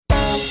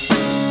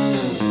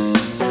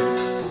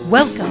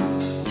Welcome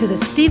to the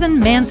Stephen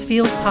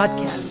Mansfield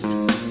Podcast.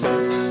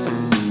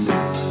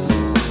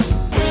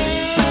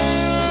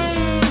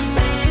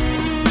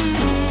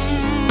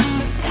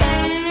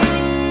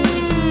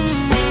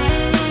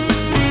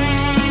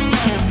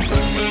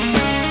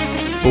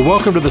 Well,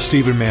 welcome to the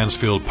Stephen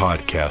Mansfield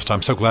Podcast.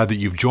 I'm so glad that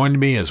you've joined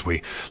me as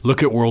we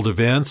look at world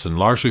events and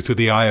largely through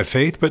the eye of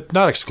faith, but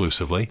not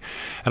exclusively.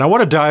 And I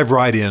want to dive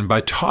right in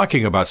by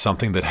talking about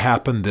something that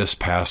happened this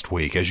past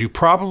week. As you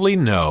probably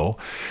know,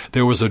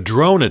 there was a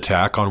drone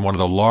attack on one of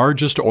the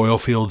largest oil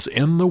fields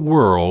in the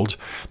world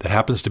that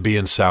happens to be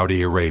in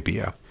Saudi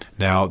Arabia.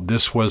 Now,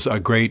 this was a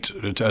great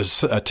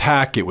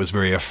attack. It was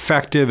very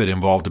effective. It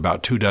involved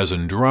about 24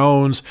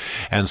 drones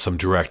and some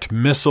direct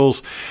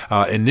missiles.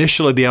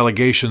 Initially, the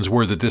allegations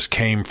were that this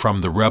came from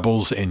the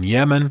rebels in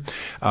Yemen,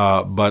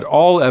 but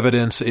all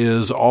intelligence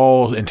is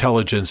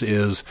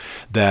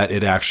that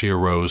it actually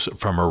arose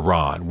from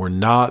Iran. We're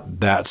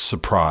not that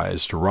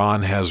surprised.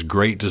 Iran has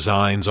great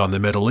designs on the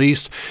Middle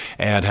East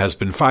and has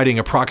been fighting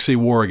a proxy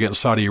war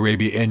against Saudi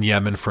Arabia in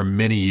Yemen for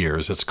many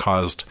years. It's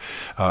caused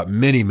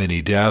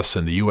many deaths,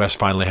 and the U.S.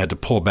 finally had to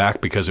pull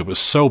back because it was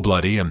so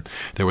bloody and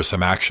there was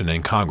some action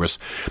in Congress.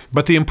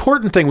 But the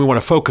important thing we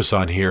want to focus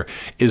on here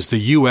is the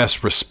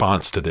U.S.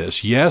 response to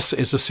this. Yes,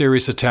 it's a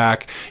serious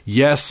attack.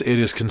 Yes, it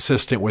is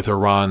consistent with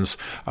Iran's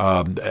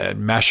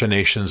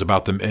machinations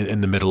about them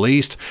in the Middle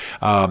East.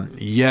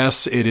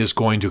 Yes, it is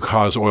going to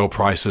cause oil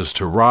prices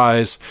to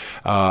rise.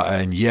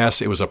 And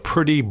yes, it was a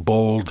pretty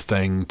bold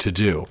thing to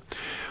do.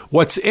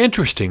 What's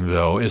interesting,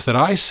 though, is that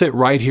I sit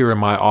right here in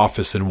my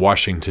office in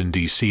Washington,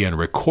 D.C. and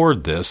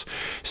record this.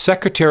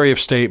 Secretary of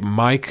State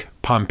Mike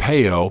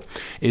Pompeo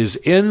is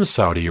in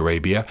Saudi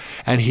Arabia,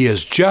 and he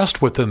has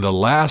just within the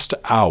last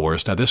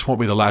hours, now this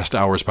won't be the last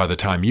hours by the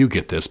time you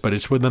get this, but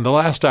it's within the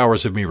last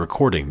hours of me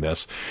recording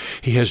this,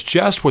 he has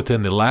just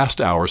within the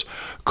last hours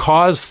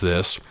caused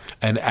this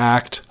an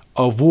act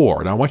of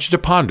war. And I want you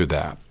to ponder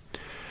that.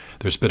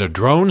 There's been a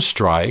drone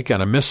strike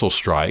and a missile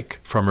strike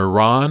from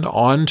Iran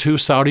onto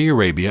Saudi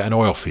Arabia, an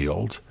oil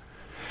field,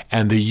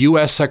 and the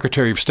U.S.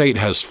 Secretary of State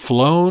has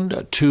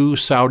flown to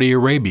Saudi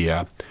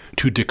Arabia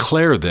to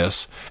declare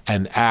this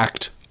an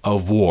act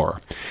of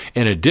war.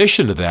 In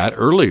addition to that,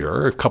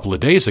 earlier, a couple of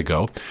days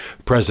ago,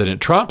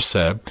 President Trump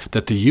said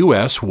that the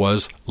U.S.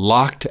 was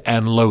locked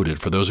and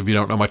loaded. For those of you who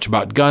don't know much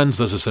about guns,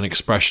 this is an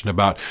expression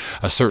about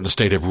a certain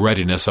state of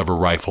readiness of a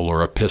rifle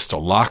or a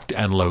pistol. Locked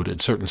and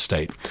loaded, certain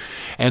state.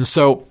 And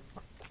so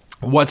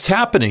what's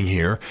happening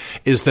here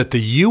is that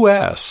the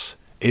U.S.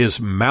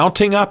 is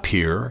mounting up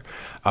here,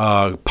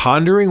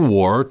 pondering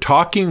war,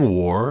 talking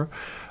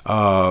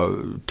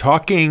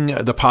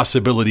the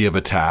possibility of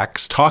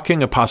attacks,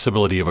 talking a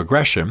possibility of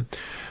aggression,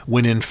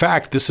 when in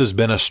fact this has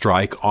been a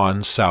strike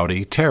on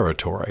Saudi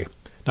territory.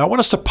 Now, I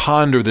want us to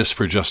ponder this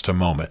for just a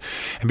moment.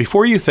 And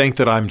before you think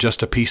that I'm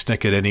just a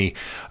peacenik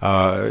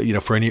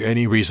at for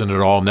any reason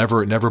at all,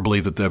 never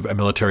believe that the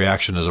military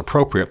action is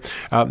appropriate,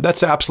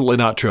 that's absolutely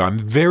not true. I'm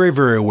very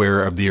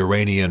aware of the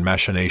Iranian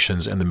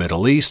machinations in the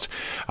Middle East.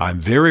 I'm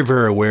very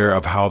aware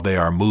of how they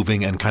are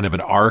moving in kind of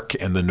an arc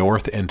in the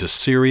north into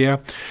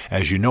Syria.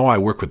 As you know, I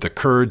work with the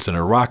Kurds in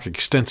Iraq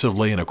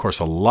extensively, and of course,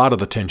 a lot of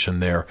the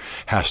tension there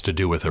has to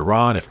do with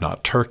Iran, if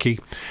not Turkey.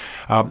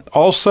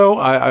 Also,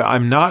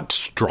 I'm not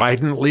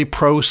stridently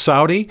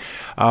pro-Saudi,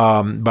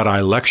 but I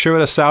lecture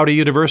at a Saudi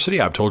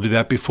university. I've told you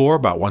that before.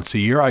 About once a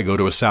year, I go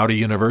to a Saudi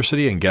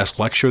university and guest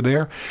lecture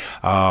there.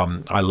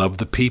 I love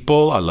the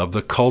people. I love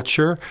the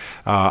culture.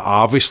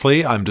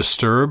 Obviously, I'm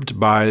disturbed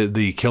by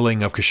the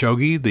killing of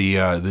Khashoggi,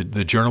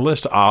 the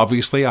journalist.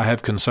 Obviously, I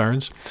have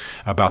concerns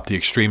about the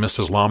extremist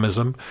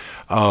Islamism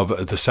of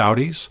the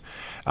Saudis.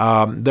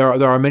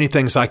 There are many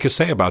things I could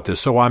say about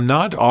this, so I'm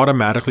not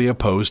automatically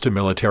opposed to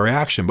military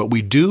action, but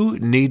we do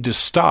need to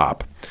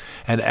stop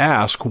and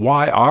ask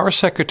why our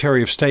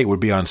Secretary of State would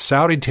be on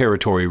Saudi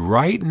territory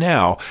right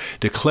now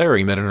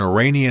declaring that an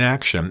Iranian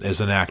action is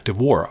an act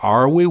of war.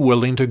 Are we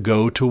willing to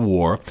go to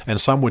war,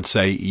 and some would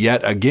say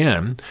yet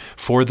again,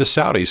 for the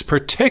Saudis,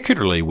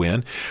 particularly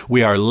when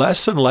we are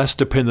less and less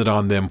dependent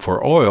on them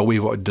for oil?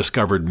 We've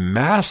discovered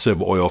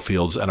massive oil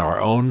fields in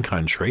our own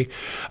country.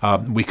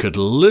 We could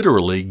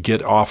literally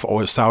get off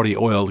Saudi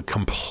oil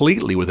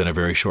completely within a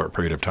very short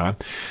period of time.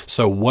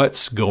 So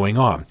what's going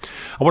on?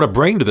 I want to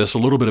bring to this a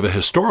little bit of a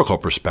historical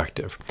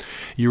perspective.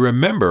 You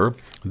remember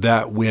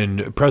that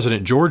when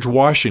President George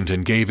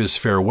Washington gave his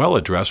farewell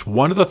address,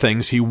 one of the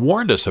things he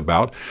warned us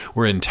about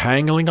were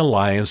entangling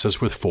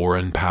alliances with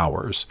foreign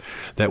powers,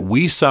 that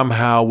we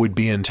somehow would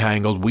be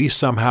entangled, we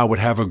somehow would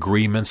have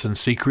agreements and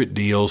secret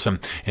deals and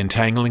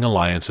entangling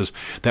alliances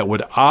that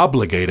would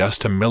obligate us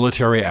to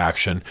military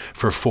action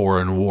for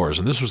foreign wars.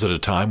 And this was at a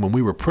time when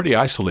we were pretty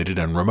isolated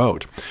and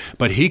remote.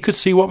 But he could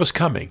see what was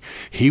coming.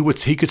 He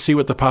could see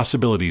what the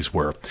possibilities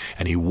were,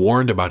 and he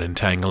warned about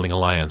entangling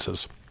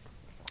alliances.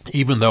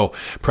 Even though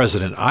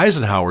President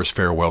Eisenhower's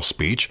farewell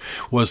speech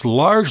was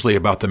largely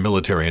about the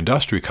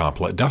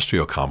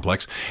military-industrial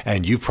complex,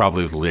 and you've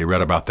probably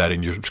read about that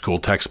in your school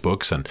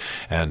textbooks and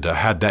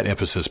had that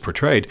emphasis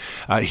portrayed,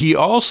 he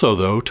also,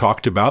 though,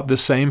 talked about the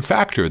same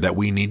factor, that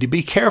we need to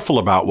be careful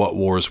about what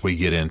wars we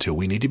get into.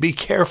 We need to be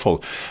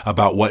careful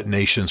about what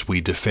nations we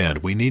defend.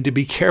 We need to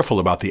be careful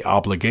about the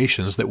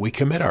obligations that we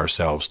commit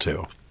ourselves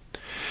to.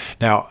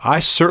 Now, I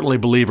certainly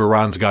believe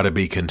Iran's got to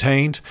be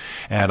contained,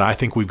 and I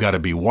think we've got to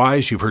be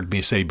wise. You've heard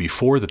me say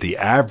before that the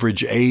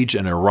average age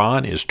in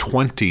Iran is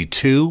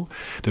 22.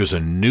 There's a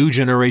new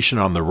generation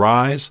on the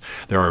rise.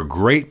 There are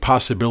great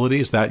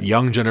possibilities. That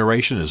young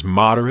generation is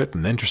moderate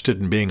and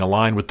interested in being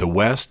aligned with the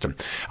West. And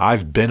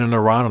I've been in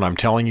Iran, and I'm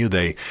telling you,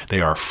 they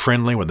are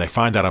friendly. When they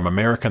find out I'm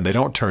American, they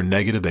don't turn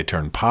negative. They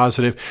turn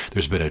positive.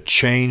 There's been a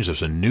change.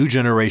 There's a new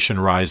generation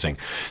rising.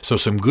 So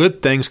some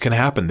good things can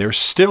happen. There's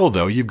still,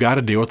 though, you've got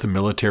to deal with the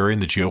military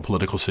and the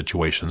geopolitical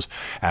situations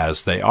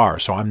as they are.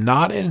 So I'm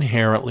not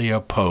inherently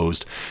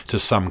opposed to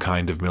some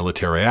kind of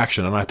military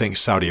action, and I think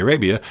Saudi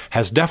Arabia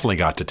has definitely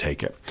got to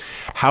take it.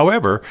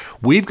 However,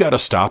 we've got to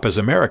stop as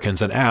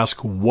Americans and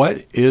ask,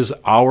 what is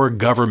our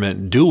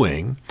government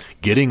doing,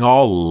 getting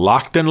all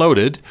locked and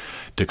loaded,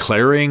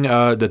 declaring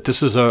that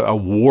this is a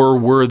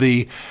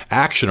war-worthy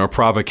action or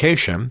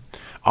provocation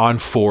on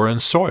foreign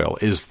soil?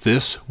 Is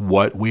this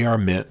what we are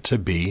meant to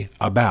be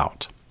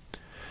about?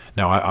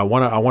 Now, I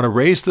want to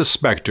raise the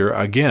specter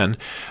again,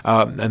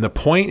 and the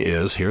point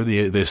is here,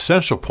 the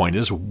essential point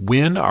is,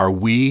 when are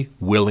we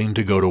willing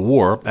to go to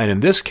war? And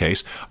in this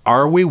case,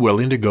 are we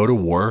willing to go to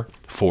war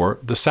for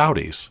the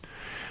Saudis?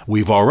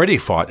 We've already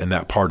fought in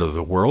that part of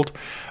the world.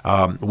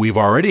 We've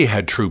already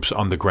had troops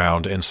on the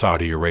ground in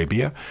Saudi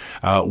Arabia.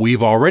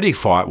 We've already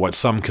fought what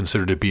some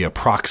consider to be a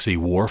proxy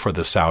war for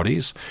the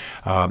Saudis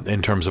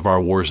in terms of our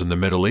wars in the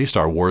Middle East,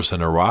 our wars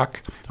in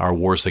Iraq, our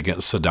wars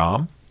against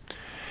Saddam.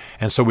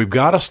 And so we've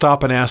got to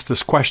stop and ask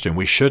this question.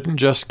 We shouldn't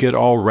just get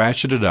all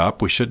ratcheted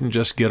up. We shouldn't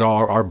just get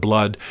all our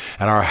blood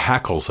and our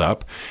hackles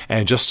up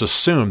and just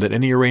assume that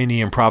any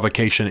Iranian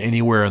provocation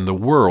anywhere in the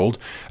world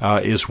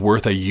is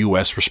worth a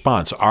U.S.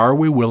 response. Are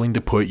we willing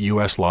to put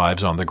U.S.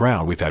 lives on the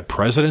ground? We've had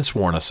presidents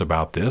warn us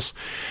about this.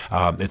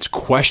 It's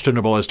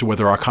questionable as to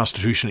whether our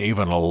Constitution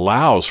even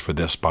allows for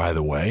this, by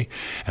the way.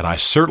 And I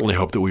certainly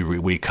hope that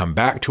we come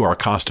back to our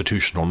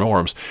constitutional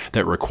norms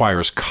that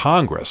requires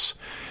Congress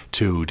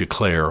to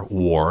declare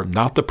war,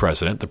 not the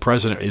president. The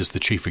president is the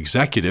chief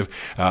executive.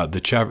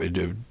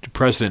 The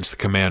president's the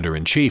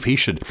commander-in-chief. He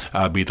should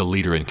be the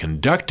leader in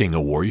conducting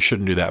a war. You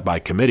shouldn't do that by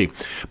committee.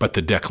 But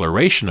the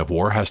declaration of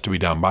war has to be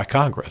done by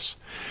Congress.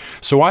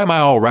 So why am I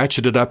all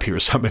ratcheted up here?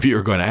 Some of you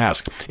are going to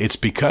ask. It's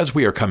because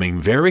we are coming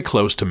very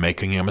close to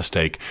making a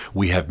mistake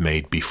we have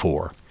made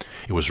before.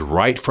 It was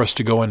right for us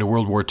to go into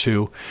World War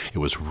II. It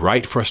was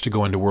right for us to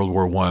go into World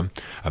War I.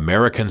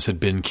 Americans had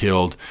been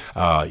killed.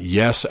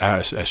 Yes,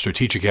 as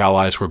strategic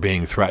allies were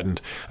being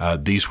threatened.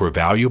 These were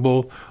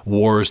valuable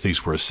wars.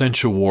 These were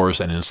essential wars.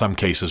 And in some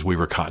cases, we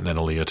were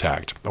continentally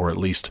attacked, or at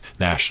least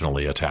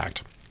nationally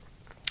attacked.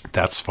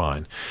 That's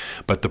fine.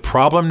 But the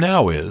problem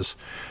now is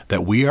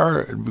that we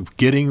are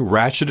getting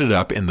ratcheted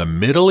up in the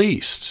Middle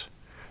East,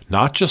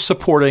 not just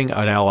supporting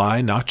an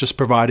ally, not just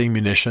providing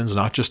munitions,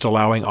 not just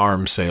allowing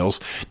arms sales,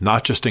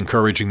 not just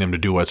encouraging them to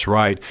do what's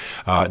right,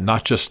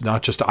 not just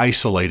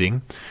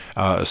isolating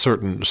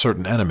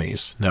certain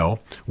enemies. No,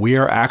 we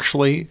are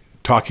actually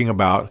talking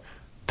about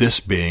this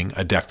being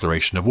a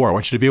declaration of war. I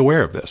want you to be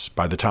aware of this.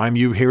 By the time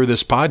you hear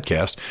this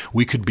podcast,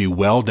 we could be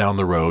well down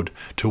the road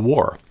to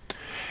war.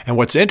 And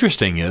what's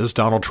interesting is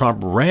Donald Trump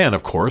ran,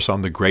 of course,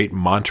 on the great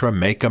mantra,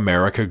 "Make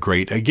America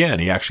Great Again."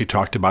 He actually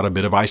talked about a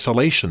bit of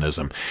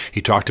isolationism.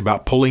 He talked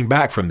about pulling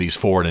back from these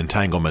foreign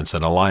entanglements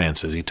and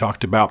alliances. He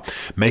talked about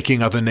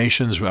making other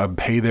nations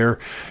pay their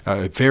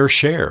fair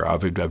share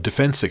of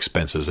defense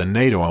expenses and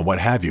NATO and what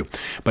have you.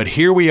 But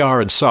here we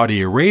are in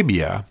Saudi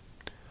Arabia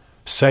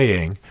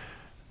saying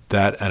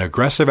that an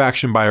aggressive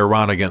action by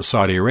Iran against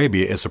Saudi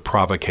Arabia is a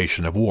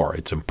provocation of war.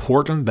 It's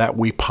important that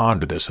we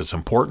ponder this. It's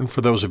important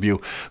for those of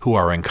you who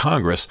are in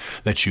Congress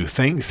that you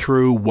think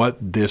through what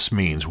this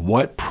means,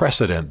 what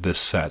precedent this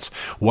sets,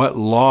 what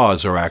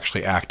laws are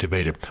actually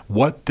activated,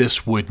 what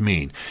this would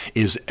mean.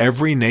 Is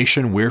every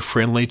nation we're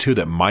friendly to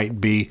that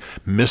might be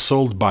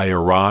missiled by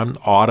Iran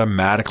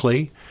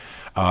automatically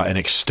an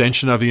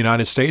extension of the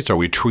United States? Are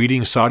we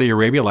treating Saudi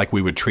Arabia like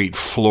we would treat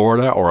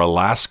Florida or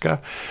Alaska?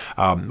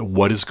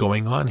 What is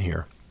going on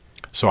here?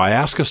 So I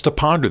ask us to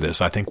ponder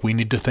this. I think we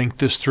need to think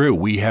this through.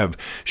 We have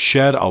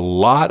shed a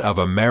lot of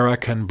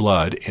American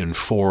blood in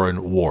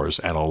foreign wars,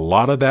 and a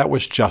lot of that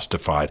was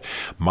justified.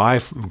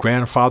 My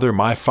grandfather,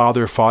 my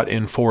father fought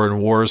in foreign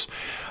wars.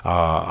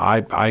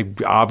 I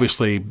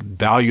obviously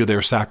value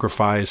their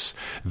sacrifice,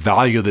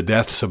 value the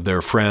deaths of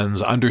their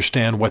friends,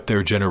 understand what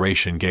their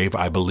generation gave.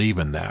 I believe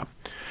in that.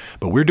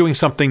 But we're doing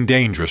something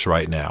dangerous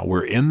right now.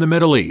 We're in the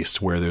Middle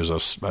East where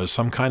there's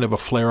some kind of a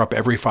flare-up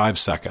every 5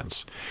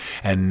 seconds.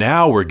 And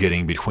now we're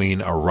getting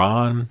between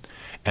Iran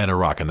and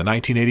Iraq. In the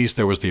 1980s,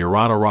 there was the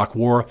Iran-Iraq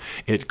War.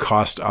 It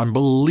cost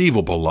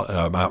unbelievable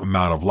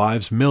amount of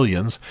lives,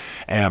 millions,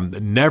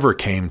 and never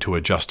came to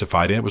a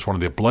justified end. It was one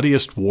of the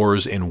bloodiest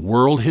wars in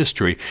world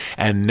history.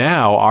 And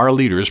now our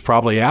leaders,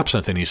 probably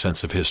absent any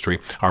sense of history,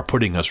 are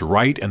putting us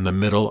right in the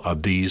middle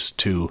of these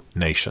two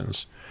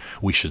nations.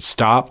 We should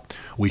stop.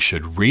 We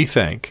should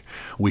rethink.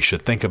 We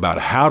should think about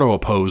how to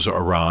oppose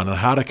Iran and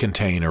how to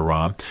contain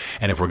Iran.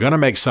 And if we're going to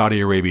make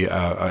Saudi Arabia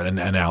an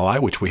ally,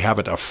 which we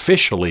haven't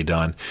officially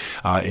done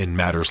in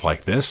matters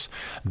like this,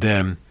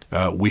 then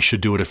we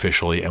should do it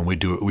officially, and we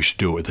should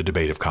do it with the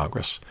debate of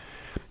Congress.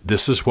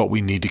 This is what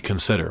we need to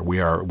consider. We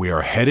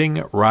are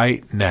heading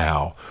right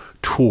now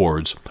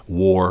towards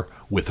war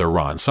with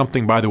Iran,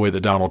 something, by the way, that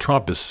Donald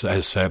Trump has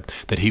said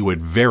that he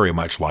would very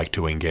much like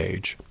to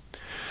engage.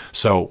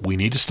 So we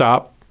need to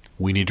stop,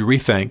 we need to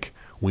rethink,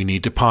 we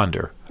need to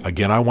ponder.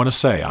 Again, I want to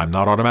say I'm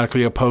not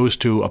automatically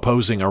opposed to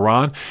opposing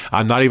Iran.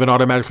 I'm not even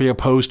automatically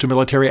opposed to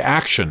military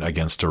action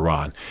against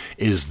Iran.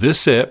 Is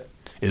this it?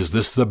 Is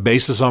this the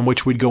basis on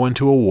which we'd go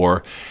into a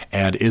war?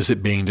 And is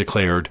it being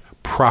declared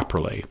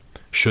properly?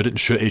 It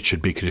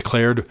should be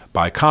declared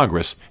by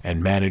Congress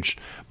and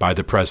managed by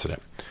the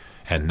president,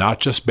 and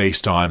not just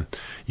based on,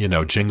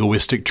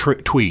 jingoistic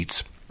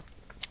tweets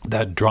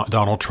that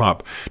Donald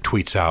Trump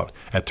tweets out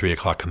at 3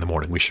 o'clock in the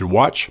morning. We should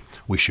watch.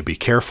 We should be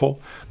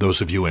careful. Those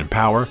of you in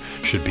power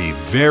should be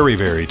very,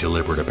 very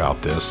deliberate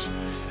about this.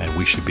 And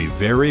we should be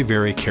very,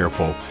 very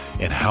careful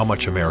in how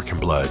much American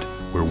blood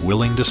we're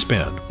willing to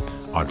spend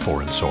on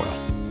foreign soil.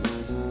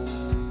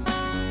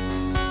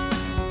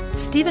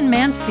 Stephen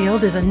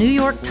Mansfield is a New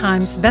York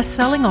Times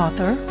best-selling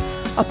author,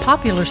 a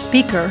popular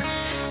speaker,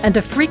 and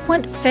a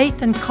frequent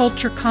faith and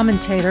culture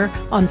commentator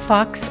on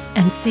Fox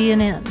and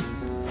CNN.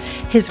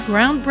 His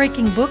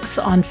groundbreaking books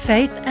on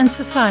faith and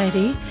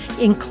society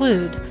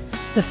include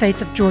The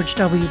Faith of George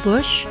W.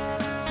 Bush,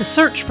 The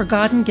Search for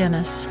God in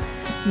Guinness,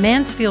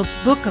 Mansfield's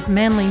Book of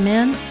Manly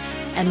Men,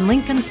 and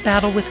Lincoln's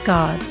Battle with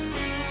God.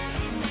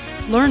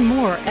 Learn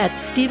more at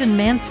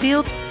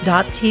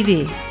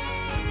stephenmansfield.tv.